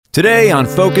Today on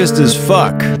Focused as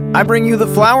Fuck, I bring you The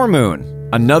Flower Moon,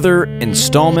 another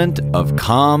installment of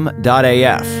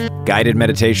Calm.AF, guided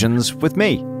meditations with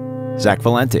me, Zach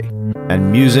Valenti, and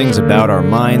musings about our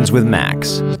minds with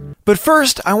Max. But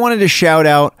first, I wanted to shout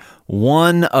out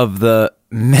one of the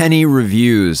many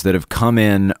reviews that have come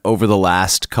in over the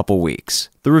last couple weeks.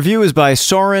 The review is by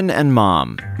Soren and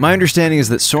Mom. My understanding is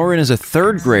that Soren is a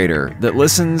third grader that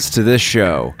listens to this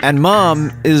show, and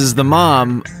Mom is the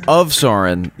mom of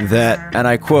Soren that, and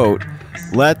I quote,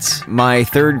 lets my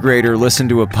third grader listen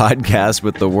to a podcast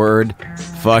with the word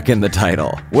fuck in the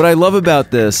title. What I love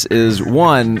about this is,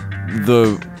 one,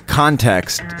 the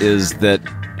context is that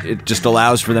it just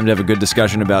allows for them to have a good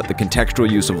discussion about the contextual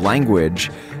use of language.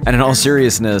 And in all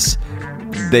seriousness,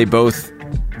 they both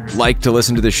like to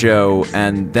listen to the show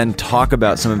and then talk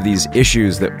about some of these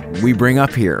issues that we bring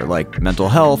up here, like mental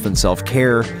health and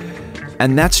self-care.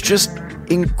 And that's just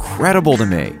incredible to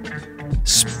me.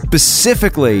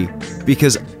 Specifically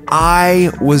because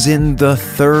I was in the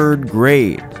third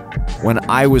grade when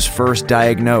I was first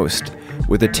diagnosed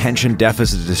with attention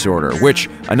deficit disorder, which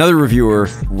another reviewer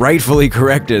rightfully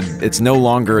corrected. It's no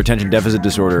longer attention deficit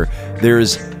disorder.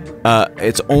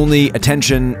 It's only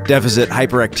attention deficit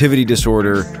hyperactivity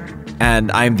disorder,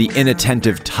 and I'm the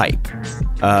inattentive type,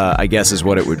 I guess is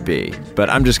what it would be.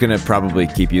 But I'm just going to probably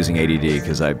keep using ADD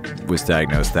because I was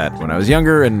diagnosed that when I was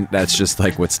younger, and that's just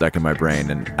like what's stuck in my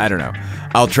brain. And I don't know.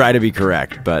 I'll try to be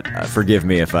correct, but forgive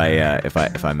me if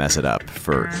I mess it up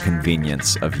for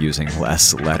convenience of using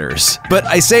less letters. But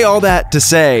I say all that to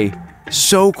say,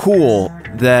 so cool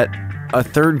that a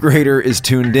third grader is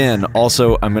tuned in.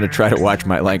 Also, I'm going to try to watch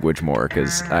my language more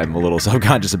because I'm a little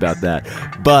self-conscious about that.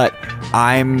 But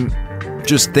I'm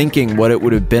just thinking what it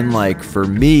would have been like for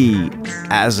me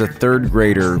as a third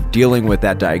grader dealing with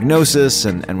that diagnosis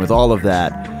and with all of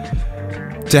that,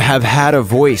 to have had a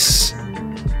voice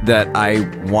that I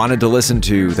wanted to listen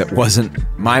to that wasn't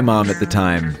my mom at the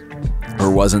time,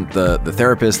 or wasn't the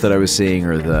therapist that I was seeing,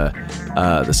 or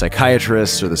the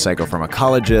psychiatrist or the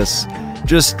psychopharmacologist,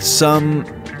 just some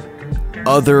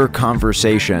other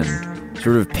conversation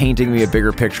sort of painting me a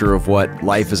bigger picture of what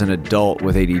life as an adult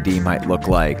with ADD might look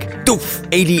like. Doof!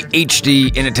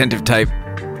 ADHD, inattentive type.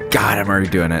 God, I'm already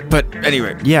doing it. But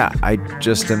anyway, yeah, I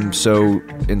just am so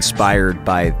inspired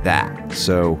by that.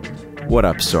 So, what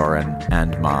up, Soren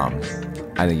and Mom?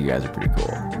 I think you guys are pretty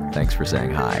cool. Thanks for saying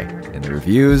hi in the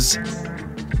reviews.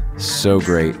 So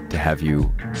great to have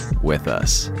you with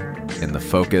us in the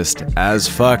Focused as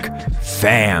Fuck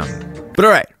fam. But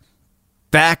all right,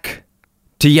 back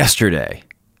to yesterday,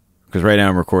 because right now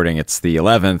I'm recording, it's the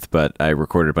 11th, but I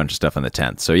recorded a bunch of stuff on the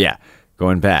 10th. So yeah,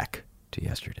 going back to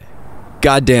yesterday.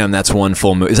 Goddamn, that's one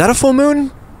full moon. Is that a full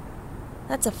moon?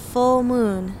 That's a full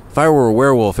moon. If I were a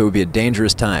werewolf, it would be a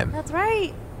dangerous time. That's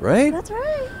right. Right? That's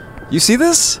right. You see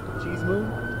this? Cheese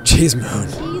moon? Cheese moon.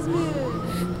 Cheese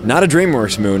moon. Not a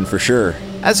DreamWorks moon for sure.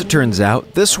 As it turns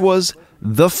out, this was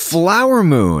the flower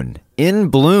moon in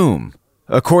bloom.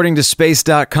 According to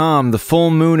Space.com, the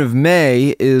full moon of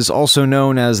May is also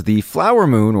known as the flower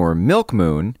moon or milk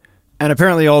moon. And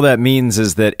apparently all that means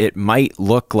is that it might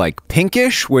look like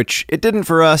pinkish, which it didn't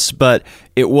for us, but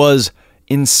it was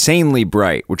insanely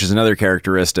bright, which is another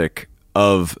characteristic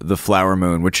of the flower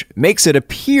moon, which makes it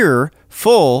appear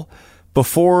full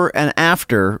before and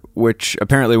after, which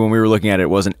apparently when we were looking at it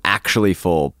wasn't actually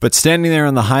full. But standing there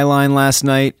on the High Line last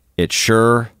night, it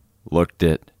sure looked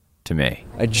it to me.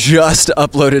 I just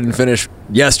uploaded and finished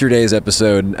yesterday's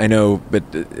episode. I know, but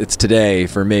it's today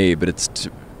for me, but it's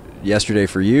yesterday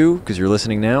for you because you're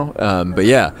listening now. But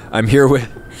yeah, I'm here with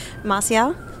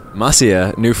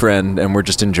Masya, new friend, and we're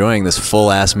just enjoying this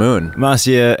full-ass moon.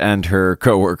 Masya and her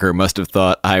coworker must have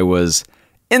thought I was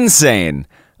insane,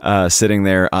 sitting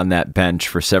there on that bench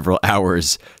for several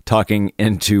hours talking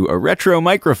into a retro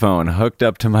microphone hooked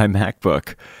up to my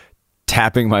MacBook,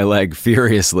 tapping my leg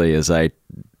furiously as I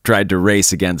tried to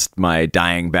race against my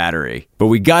dying battery. But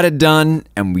we got it done,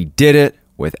 and we did it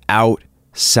without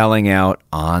selling out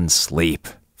on sleep.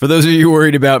 For those of you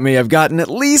worried about me, I've gotten at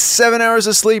least 7 hours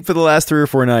of sleep for the last 3 or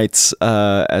 4 nights,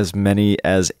 as many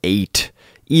as 8,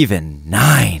 even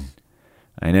 9.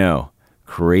 I know,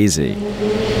 crazy.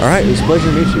 All right, it was a pleasure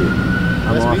to meet you.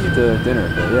 I'm off to dinner,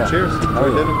 but yeah. Cheers. How are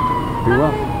you? Dinner. Be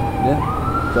well.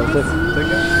 Yeah. Drive safe. Take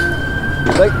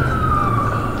care. Bye.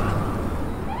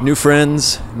 New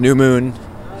friends, new moon.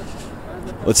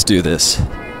 Let's do this.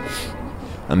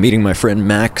 I'm meeting my friend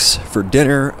Max for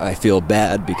dinner. I feel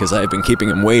bad because I've been keeping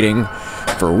him waiting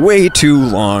for way too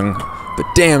long, but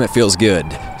damn, it feels good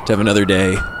to have another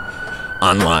day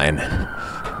online.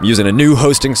 I'm using a new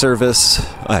hosting service.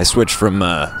 I switched from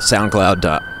SoundCloud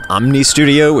to Omni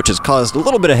Studio, which has caused a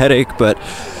little bit of headache, but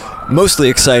mostly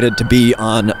excited to be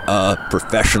on a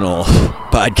professional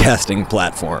podcasting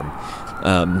platform.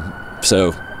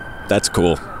 So that's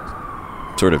cool.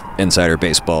 Sort of insider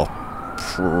baseball.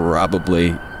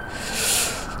 Probably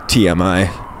TMI.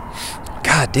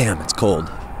 God damn, it's cold.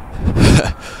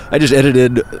 I just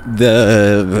edited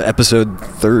the episode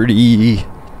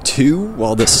 32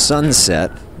 while the sun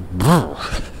set.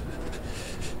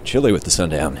 Chilly with the sun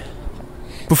down.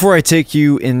 Before I take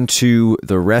you into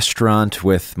the restaurant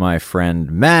with my friend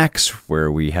Max,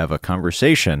 where we have a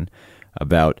conversation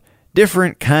about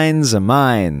different kinds of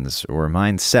minds or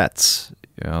mindsets,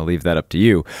 I'll leave that up to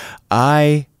you.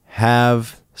 I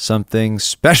have something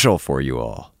special for you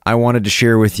all. I wanted to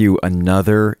share with you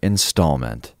another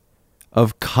installment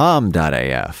of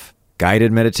Calm.af,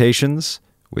 guided meditations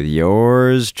with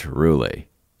yours truly.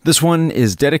 This one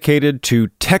is dedicated to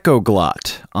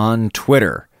Techoglot on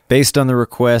Twitter, based on the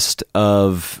request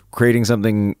of creating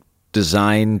something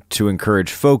designed to encourage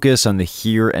focus on the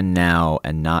here and now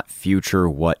and not future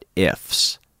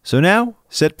what-ifs. So now,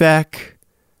 sit back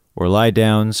or lie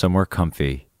down somewhere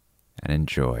comfy and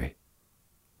enjoy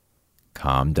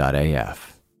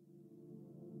Calm.af.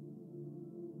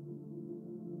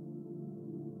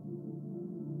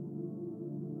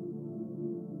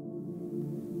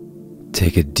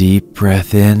 Take a deep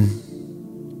breath in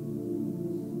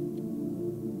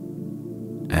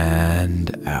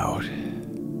and out.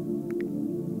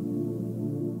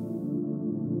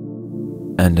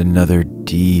 And another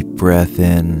deep breath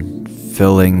in,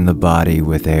 filling the body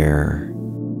with air.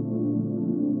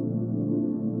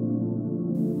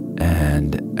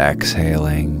 And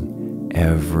exhaling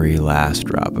every last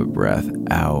drop of breath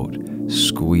out,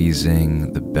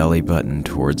 squeezing the belly button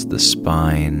towards the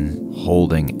spine,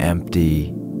 holding empty,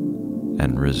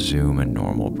 and resume a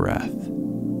normal breath.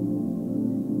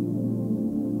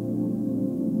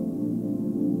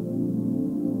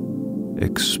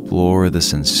 Explore the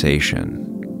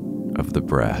sensation of the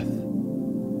breath.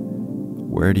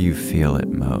 Where do you feel it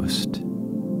most?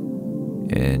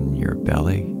 In your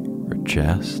belly or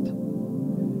chest?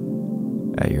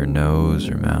 At your nose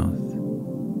or mouth?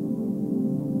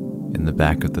 In the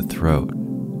back of the throat?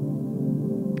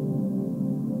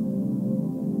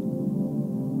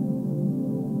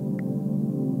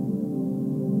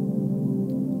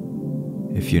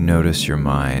 If you notice your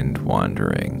mind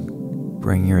wandering,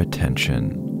 bring your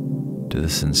attention to the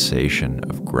sensation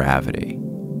of gravity,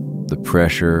 the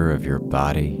pressure of your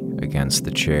body against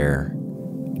the chair,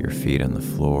 your feet on the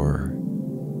floor,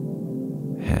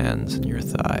 hands in your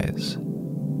thighs.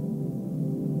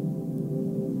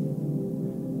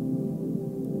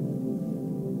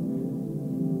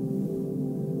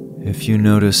 If you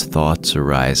notice thoughts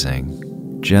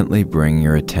arising, gently bring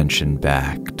your attention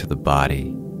back to the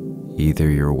body, either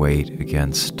your weight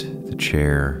against the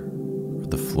chair or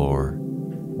the floor,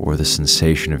 or the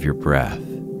sensation of your breath,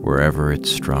 wherever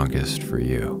it's strongest for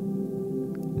you.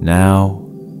 Now,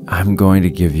 I'm going to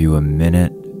give you a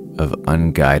minute of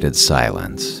unguided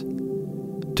silence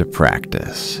to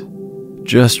practice.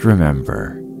 Just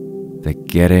remember that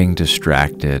getting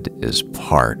distracted is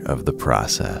part of the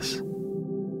process.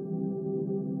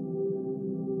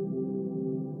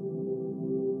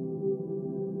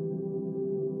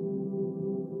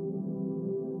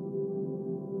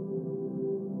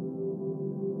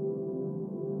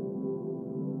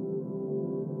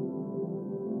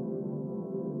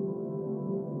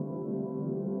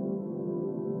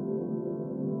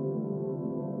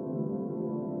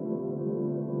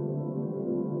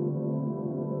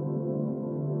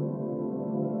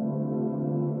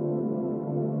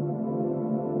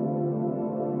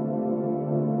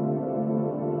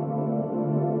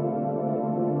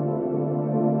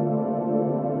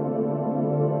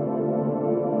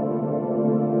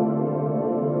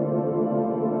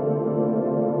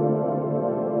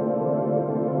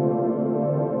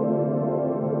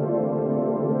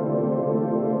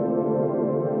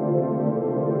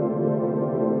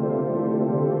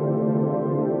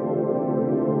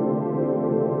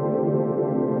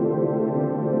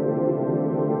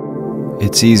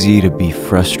 It's easy to be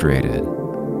frustrated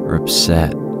or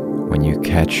upset when you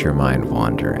catch your mind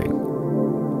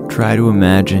wandering. Try to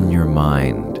imagine your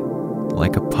mind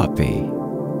like a puppy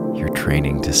you're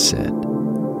training to sit.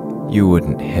 You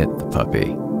wouldn't hit the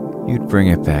puppy. You'd bring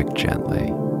it back gently,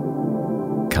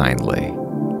 kindly,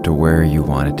 to where you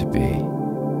want it to be.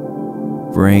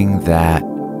 Bring that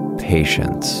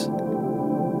patience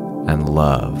and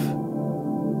love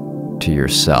to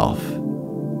yourself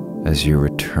as you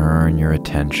return your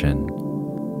attention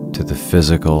to the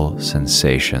physical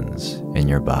sensations in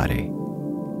your body.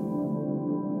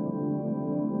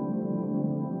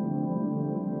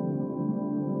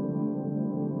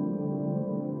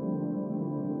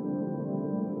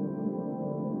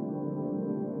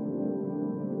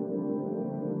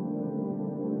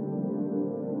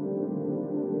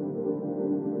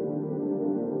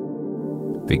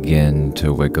 Begin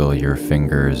to wiggle your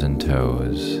fingers and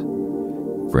toes,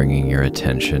 bringing your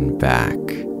attention back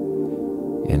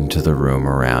into the room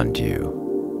around you.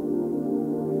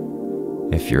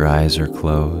 If your eyes are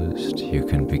closed, you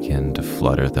can begin to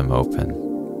flutter them open,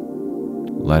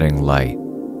 letting light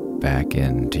back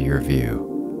into your view.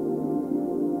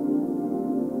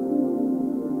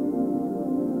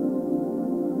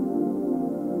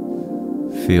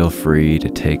 Feel free to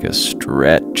take a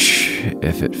stretch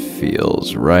if it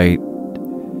feels right,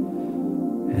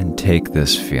 and take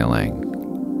this feeling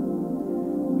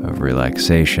of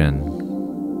relaxation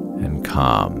and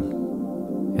calm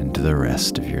into the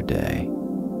rest of your day.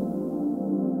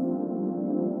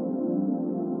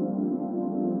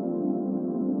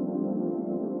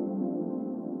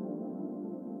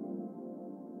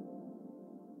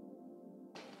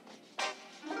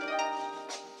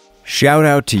 Shout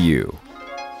out to you,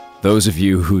 those of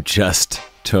you who just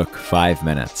took 5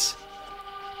 minutes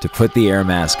to put the air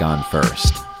mask on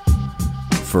first,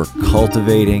 for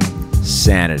cultivating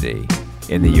sanity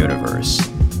in the universe.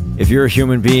 If you're a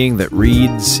human being that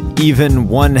reads even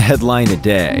one headline a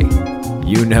day,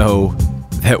 you know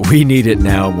that we need it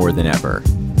now more than ever.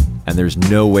 And there's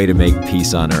no way to make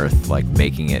peace on earth like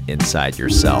making it inside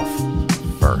yourself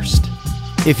first.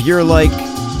 If you're like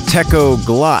Techo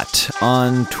Glot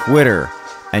on Twitter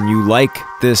and you like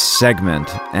this segment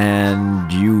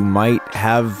and you might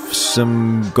have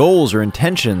some goals or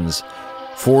intentions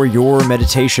for your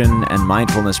meditation and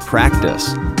mindfulness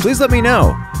practice, please let me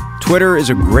know. Twitter is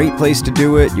a great place to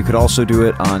do it. You could also do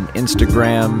it on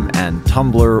Instagram and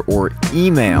Tumblr or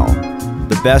email.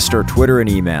 The best are Twitter and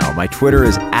email. My Twitter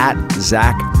is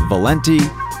 @ZachValenti.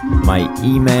 My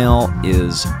email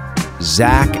is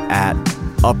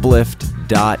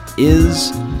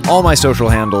zach@uplift.is. All my social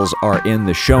handles are in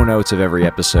the show notes of every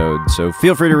episode, so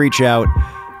feel free to reach out,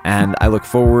 and I look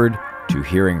forward to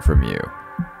hearing from you.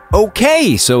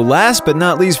 Okay, so last but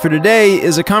not least for today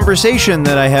is a conversation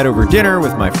that I had over dinner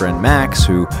with my friend Max,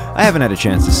 who I haven't had a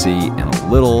chance to see in a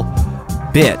little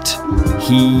bit.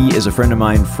 He is a friend of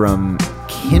mine from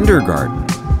kindergarten.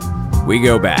 We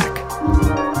go back.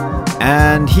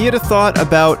 And he had a thought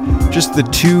about just the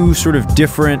two sort of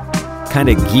different kind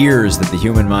of gears that the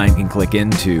human mind can click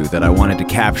into that I wanted to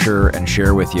capture and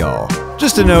share with y'all.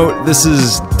 Just a note, this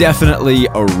is definitely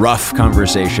a rough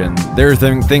conversation. There are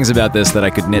things about this that I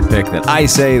could nitpick that I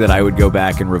say that I would go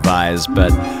back and revise,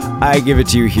 but I give it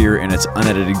to you here in its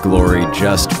unedited glory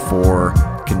just for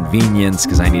convenience,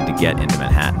 because I need to get into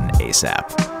Manhattan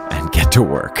ASAP and get to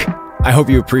work. I hope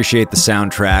you appreciate the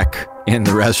soundtrack in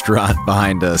the restaurant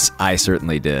behind us. I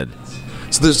certainly did.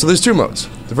 So there's two modes.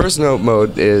 The first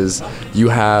mode is you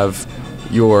have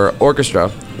your orchestra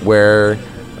where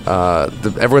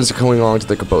everyone's coming along to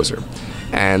the composer.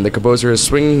 And the composer is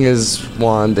swinging his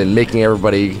wand and making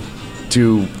everybody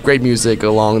do great music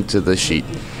along to the sheet.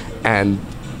 And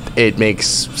it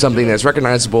makes something that's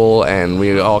recognizable and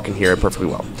we all can hear it perfectly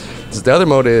well. So the other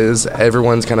mode is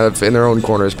everyone's kind of in their own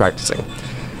corners practicing.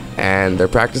 And they're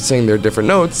practicing their different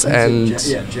notes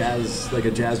jazz, like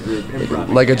a jazz group improv.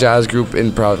 Like a jazz group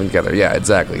improvising together. Yeah,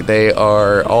 exactly. They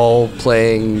are all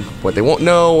playing what they won't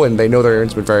know, and they know their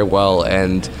instrument very well,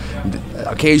 and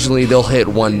occasionally they'll hit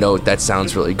one note that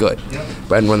sounds really good.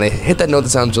 But when they hit that note that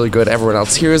sounds really good, everyone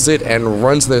else hears it and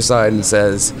runs to their side and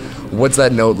says, "What's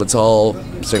that note? Let's all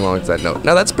sing along to that note."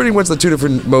 Now that's pretty much the two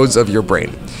different modes of your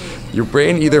brain. Your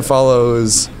brain either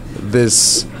follows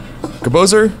this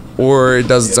composer or it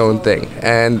does its own thing.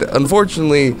 And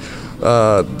unfortunately,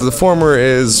 the former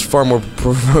is far more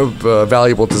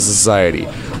valuable to society.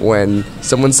 When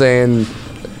someone's saying,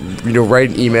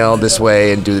 write an email this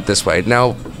way and do it this way.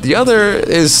 Now, the other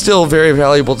is still very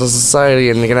valuable to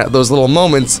society, and those little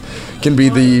moments can be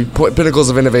the pinnacles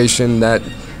of innovation that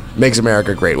makes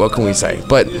America great. What can we say?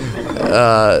 But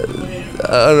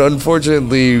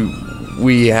unfortunately,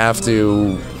 we have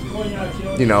to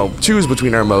choose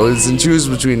between our modes and choose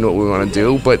between what we want to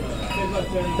do, but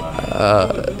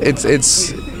it's a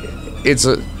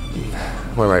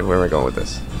where am I going with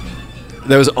this?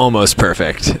 That was almost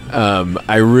perfect.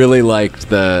 I really liked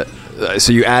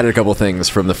so you added a couple things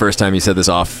from the first time you said this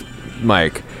off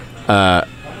mic. I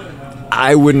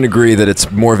wouldn't agree that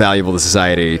it's more valuable to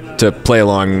society to play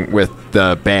along with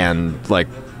the band, like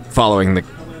following the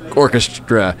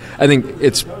orchestra. I think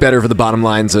it's better for the bottom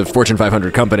lines of Fortune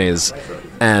 500 companies,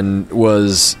 and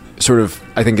was sort of,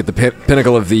 I think, at the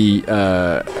pinnacle of the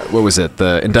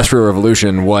the Industrial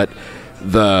Revolution, what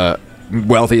the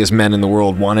wealthiest men in the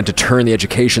world wanted to turn the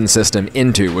education system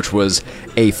into, which was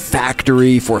a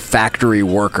factory for factory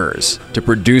workers to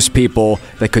produce people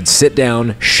that could sit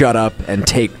down, shut up, and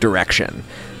take direction.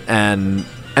 And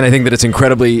And I think that it's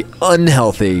incredibly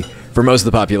unhealthy for most of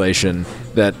the population,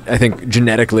 that I think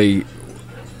genetically,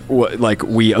 like,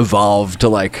 we evolved to,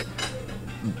 like,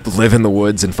 live in the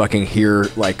woods and fucking hear,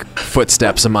 like,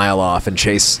 footsteps a mile off and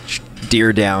chase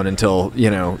deer down until, you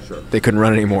know, they couldn't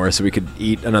run anymore so we could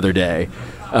eat another day.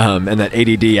 And that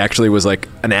ADD actually was, like,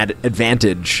 an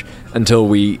advantage until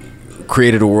we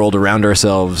created a world around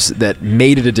ourselves that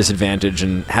made it a disadvantage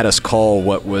and had us call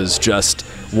what was just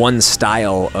one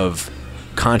style of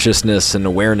consciousness and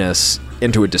awareness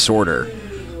into a disorder.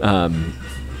 And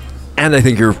I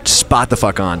think you're spot the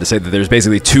fuck on to say that there's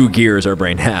basically two gears our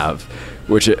brains have,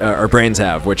 which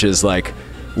is like,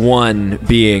 one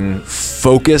being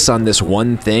focus on this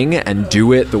one thing and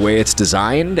do it the way it's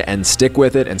designed and stick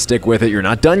with it. You're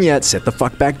not done yet. Sit the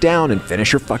fuck back down and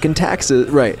finish your fucking taxes.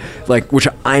 Right. Like, which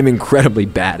I'm incredibly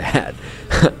bad at.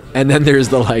 And then there's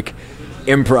the, like,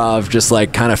 improv, just,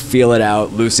 like, kind of feel it out,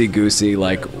 loosey-goosey,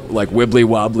 like wibbly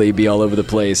wobbly, be all over the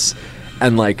place,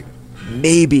 and, like,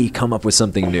 maybe come up with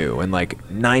something new. And, like,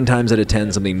 9 times out of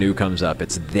 10 something new comes up.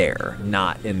 It's there,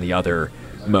 not in the other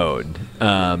mode.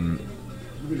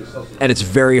 And it's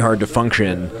very hard to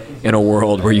function in a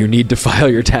world where you need to file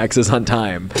your taxes on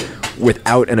time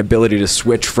without an ability to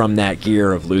switch from that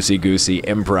gear of loosey-goosey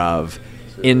improv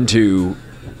into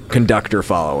conductor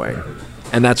following.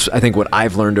 And that's, I think, what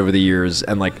I've learned over the years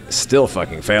and, like, still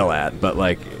fucking fail at. But,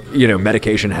 like, you know,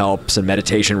 medication helps and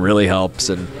meditation really helps.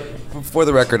 And for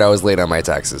the record, I was late on my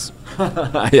taxes.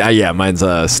 yeah, mine's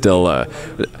still,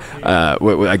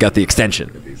 I got the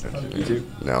extension. You too?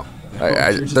 No.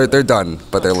 They're done,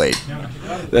 but they're late.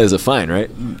 That is a fine, right?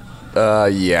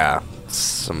 Yeah.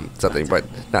 Something, but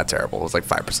not terrible. It was like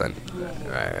 5%.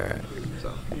 Right.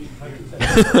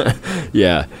 So.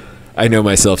 Yeah. I know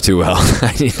myself too well.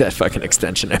 I need that fucking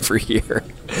extension every year.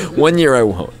 1 year I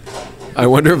won't. I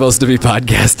wonder if I'll still be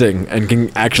podcasting and can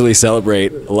actually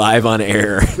celebrate live on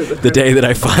air the day that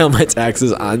I file my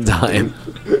taxes on time.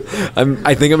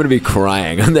 I think I'm going to be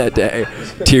crying on that day.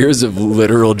 Tears of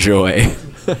literal joy.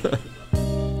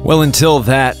 Well, until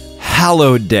that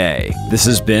hallowed day, this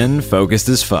has been Focused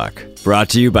as Fuck, brought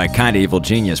to you by Kinda Evil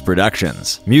Genius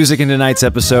Productions. Music in tonight's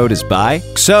episode is by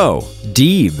XO,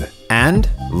 Deeb, and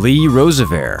Lee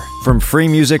Roosevelt from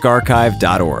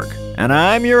freemusicarchive.org. And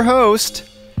I'm your host,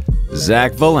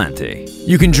 Zach Valenti.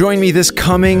 You can join me this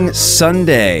coming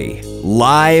Sunday,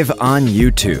 live on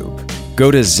YouTube.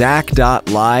 Go to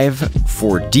zach.live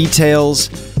for details.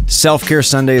 Self-Care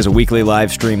Sunday is a weekly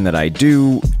live stream that I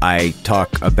do. I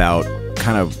talk about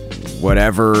kind of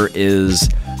whatever is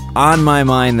on my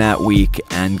mind that week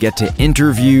and get to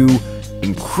interview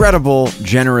incredible,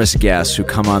 generous guests who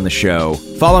come on the show.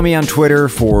 Follow me on Twitter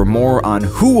for more on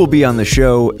who will be on the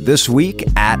show this week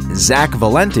at Zach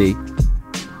Valenti.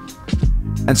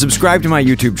 And subscribe to my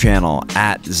YouTube channel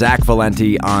at Zach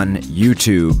Valenti on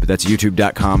YouTube. That's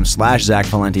youtube.com/Zach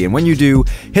Valenti. And when you do,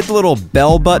 hit the little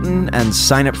bell button and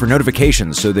sign up for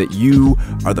notifications so that you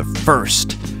are the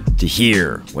first to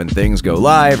hear when things go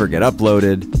live or get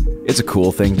uploaded. It's a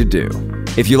cool thing to do.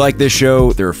 If you like this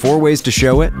show, there are 4 ways to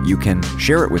show it. You can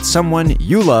share it with someone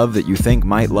you love that you think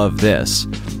might love this.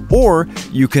 Or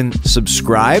you can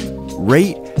subscribe,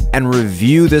 rate, and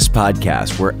review this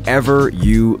podcast wherever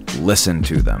you listen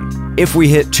to them. If we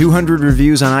hit 200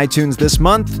 reviews on iTunes this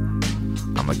month,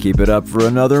 I'm gonna keep it up for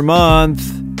another month.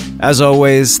 As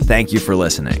always, thank you for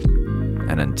listening.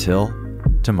 And until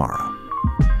tomorrow.